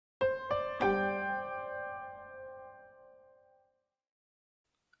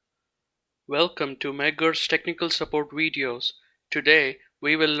Welcome to Megger's technical support videos. Today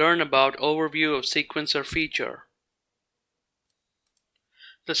we will learn about overview of sequencer feature.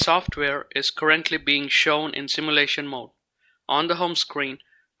 The software is currently being shown in simulation mode. On the home screen,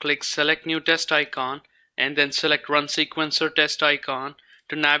 click Select New Test icon and then select Run Sequencer Test icon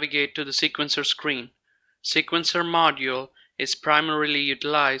to navigate to the sequencer screen. Sequencer module is primarily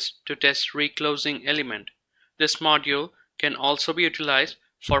utilized to test reclosing element. This module can also be utilized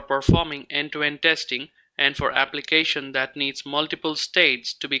for performing end-to-end testing and for application that needs multiple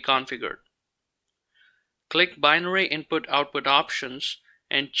states to be configured. Click Binary Input-Output options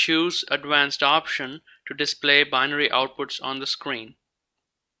and choose Advanced option to display binary outputs on the screen.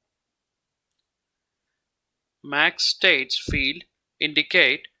 Max states field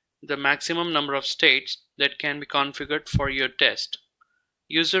indicate the maximum number of states that can be configured for your test.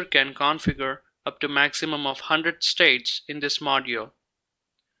 User can configure up to maximum of 100 states in this module.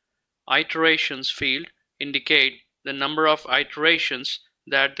 Iterations field indicate the number of iterations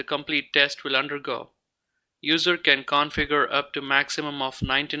that the complete test will undergo. User can configure up to maximum of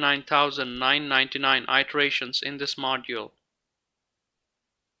 99,999 iterations in this module.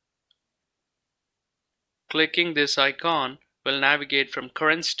 Clicking this icon will navigate from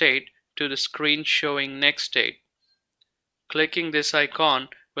current state to the screen showing next state. Clicking this icon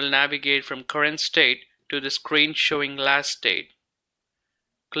will navigate from current state to the screen showing last state.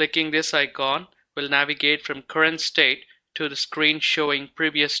 Clicking this icon will navigate from current state to the screen showing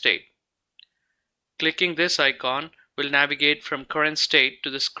previous state. Clicking this icon will navigate from current state to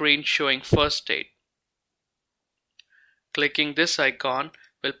the screen showing first state. Clicking this icon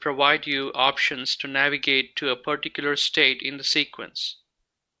will provide you options to navigate to a particular state in the sequence.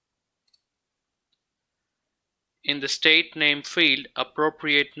 In the state name field,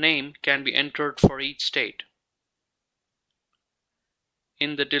 appropriate name can be entered for each state.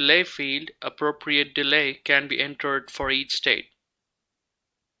 In the delay field, appropriate delay can be entered for each state.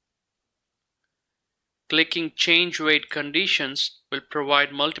 Clicking Change Wait Conditions will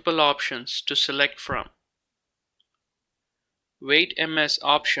provide multiple options to select from. Wait MS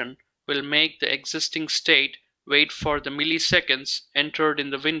option will make the existing state wait for the milliseconds entered in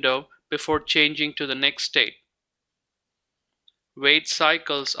the window before changing to the next state. Wait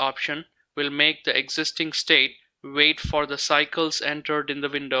Cycles option will make the existing state wait for the cycles entered in the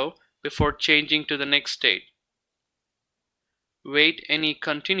window before changing to the next state. Wait Any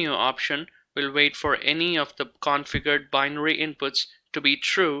Continue option will wait for any of the configured binary inputs to be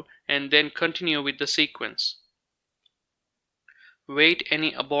true and then continue with the sequence. Wait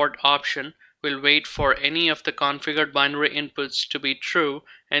Any Abort option will wait for any of the configured binary inputs to be true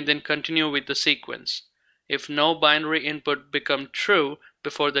and then continue with the sequence. If no binary input become true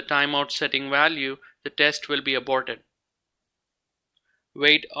before the timeout setting value, the test will be aborted.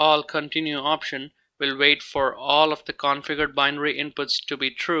 Wait All Continue option will wait for all of the configured binary inputs to be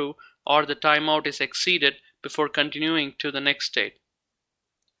true or the timeout is exceeded before continuing to the next state.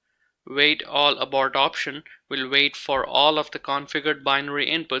 Wait All Abort option will wait for all of the configured binary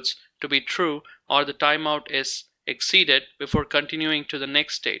inputs to be true or the timeout is exceeded before continuing to the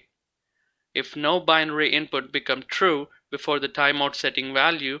next state. If no binary input become true before the timeout setting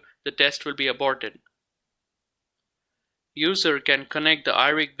value, the test will be aborted. User can connect the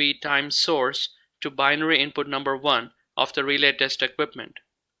IRIG-B time source to binary input number 1 of the relay test equipment.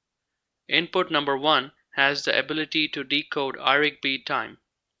 Input number 1 has the ability to decode IRIG-B time.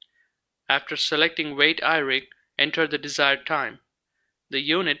 After selecting Wait IRIG, enter the desired time. The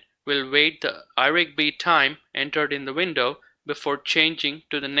unit will wait the IRIG-B time entered in the window before changing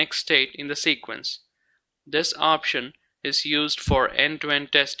to the next state in the sequence. This option is used for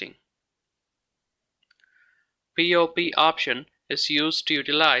end-to-end testing. POP option is used to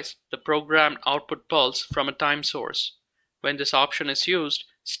utilize the programmed output pulse from a time source. When this option is used,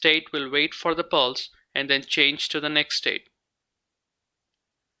 state will wait for the pulse and then change to the next state.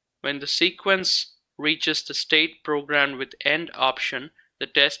 When the sequence reaches the state programmed with End option, the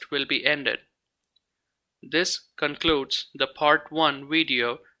test will be ended. This concludes the Part 1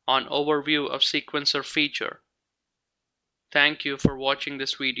 video on overview of sequencer feature. Thank you for watching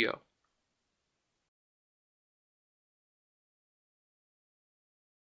this video.